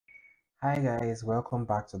Hi guys, welcome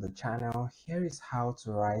back to the channel. Here is how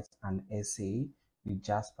to write an essay with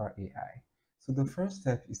Jasper AI. So the first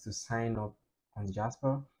step is to sign up on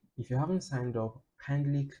Jasper. If you haven't signed up,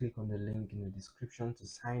 kindly click on the link in the description to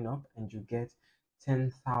sign up and you get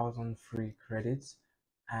 10,000 free credits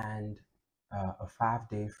and a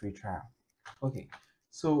 5-day free trial. Okay,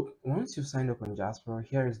 so once you've signed up on Jasper,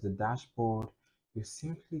 here is the dashboard. You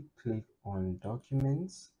simply click on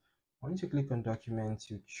documents. Once you click on documents,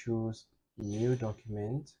 you choose new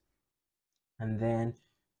document and then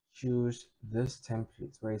choose this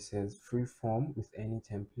template where it says free form with any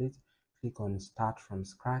template. Click on start from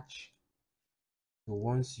scratch. So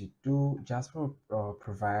once you do, Jasper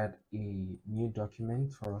provide a new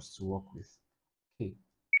document for us to work with. Okay.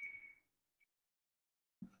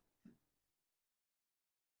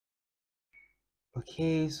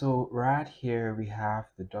 Okay, so right here we have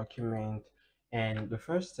the document, and the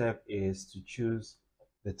first step is to choose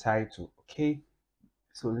the title. Okay,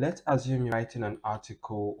 so let's assume you're writing an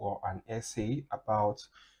article or an essay about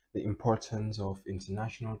the importance of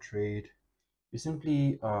international trade. You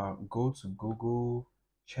simply go to Google,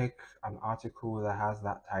 check an article that has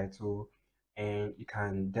that title, and you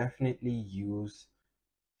can definitely use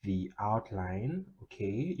the outline.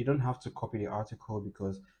 Okay, you don't have to copy the article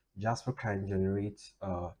because Jasper can generate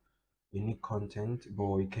unique content,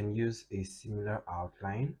 but you can use a similar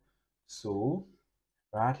outline. So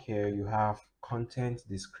right here you have content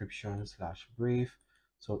description slash brief.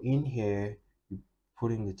 So in here you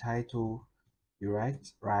put in the title, you write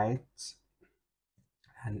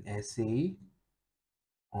an essay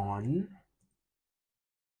on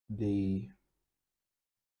the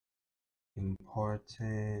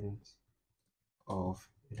importance of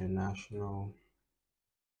international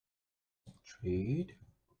trade.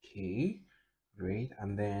 Okay, great.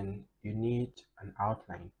 And then you need an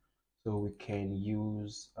outline, so we can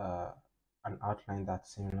use an outline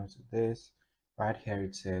that's similar to this. Right here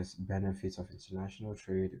it says benefits of international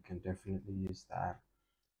trade. You can definitely use that.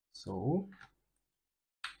 So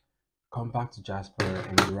come back to Jasper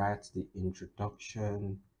and write the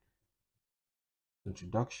introduction,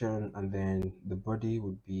 and then the body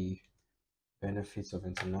would be benefits of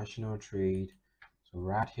international trade. So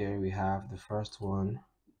right here we have the first one,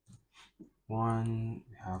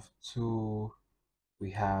 we have two,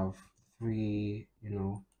 we have three, and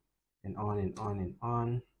on and on and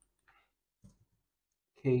on.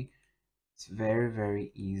 Okay, it's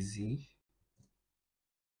very easy,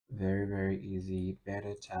 very easy.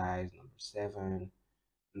 Better ties, number 7.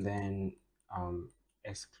 And then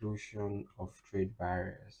exclusion of trade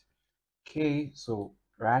barriers. Okay, so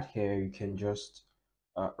right here you can just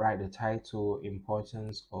write the title,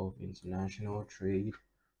 importance of international trade.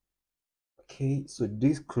 Okay, so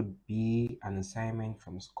this could be an assignment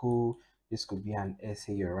from school. This could be an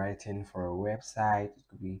essay you're writing for a website. It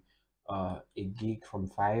could be a gig from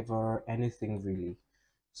Fiverr, anything really.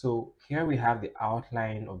 So here we have the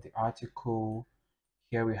outline of the article.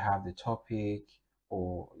 Here we have the topic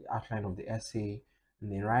or the outline of the essay.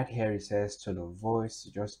 And then right here it says tone of voice.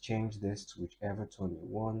 You just change this to whichever tone you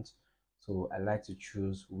want. So I like to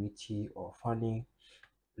choose witty or funny.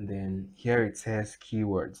 And then here it says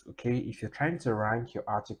keywords. Okay, if you're trying to rank your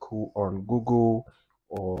article on Google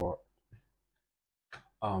or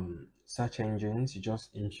search engines, you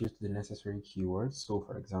just input the necessary keywords. So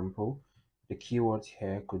for example, the keywords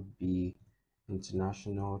here could be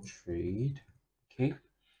international trade. Okay,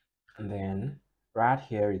 and then right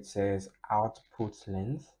here it says output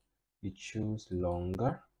length. You choose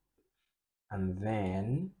longer, and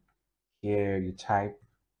then here you type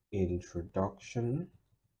introduction.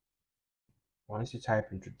 Once you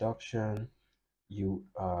type introduction, you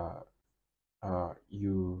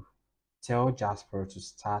you tell Jasper to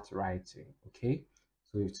start writing. Okay,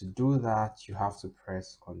 so to do that you have to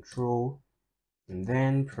press Control and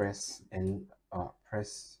then press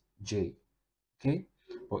J. Okay,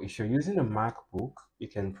 but if you're using a MacBook you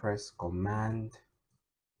can press Command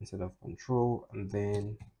instead of Control and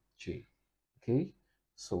then J. Okay,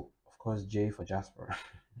 so of course J for Jasper.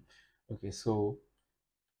 Okay, so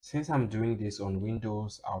since I'm doing this on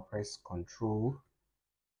Windows, I'll press Control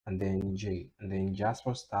and then J, and then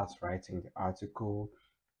Jasper starts writing the article.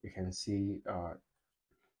 You can see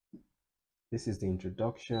this is the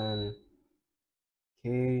introduction.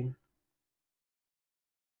 Okay,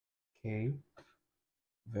 okay,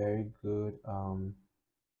 very good.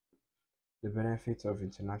 The benefits of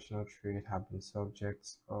international trade have been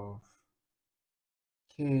subjects of.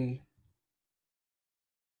 Okay,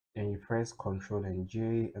 then you press Control and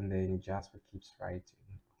J, and then Jasper keeps writing.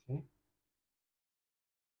 Okay,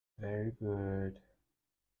 very good.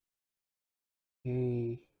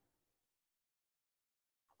 Okay,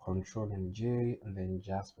 Control and J, and then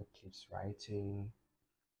Jasper keeps writing.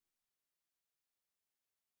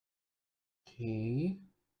 Okay,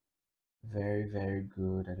 very, very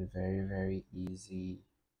good and very, very easy.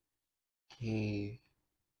 Okay,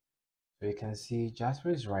 so you can see Jasper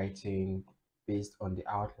is writing based on the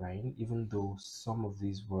outline, even though some of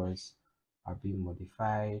these words are being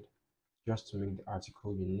modified just to make the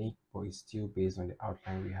article unique, but it's still based on the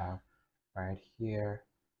outline we have right here.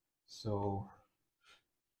 So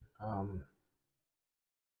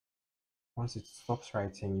once it stops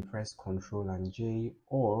writing, you press Ctrl and J,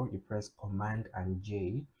 or you press Command and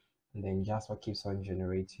J, and then Jasper keeps on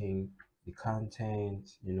generating the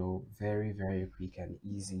content, very, very quick and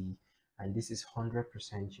easy. And this is 100%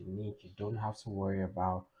 unique. You don't have to worry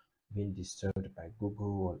about being disturbed by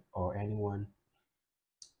Google or anyone,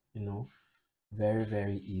 you know, very,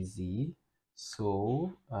 very easy.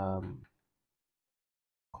 So,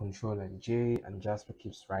 Control and J, and Jasper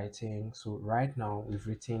keeps writing. So right now we've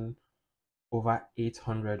written over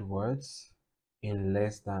 800 words in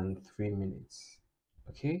less than 3 minutes.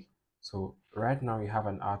 Okay, so right now we have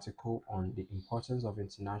an article on the importance of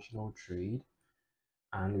international trade,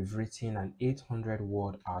 and we've written an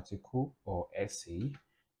 800-word article or essay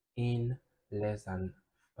in less than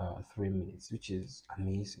 3 minutes, which is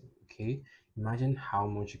amazing. Okay, imagine how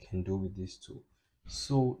much you can do with this tool.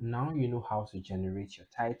 So now you know how to generate your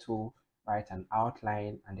title, write an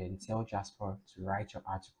outline, and then tell Jasper to write your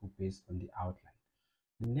article based on the outline.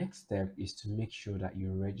 The next step is to make sure that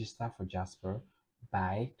you register for Jasper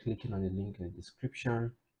by clicking on the link in the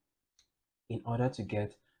description in order to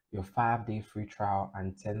get your 5-day free trial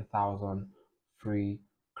and 10,000 free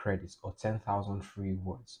credits or 10,000 free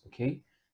words. Okay,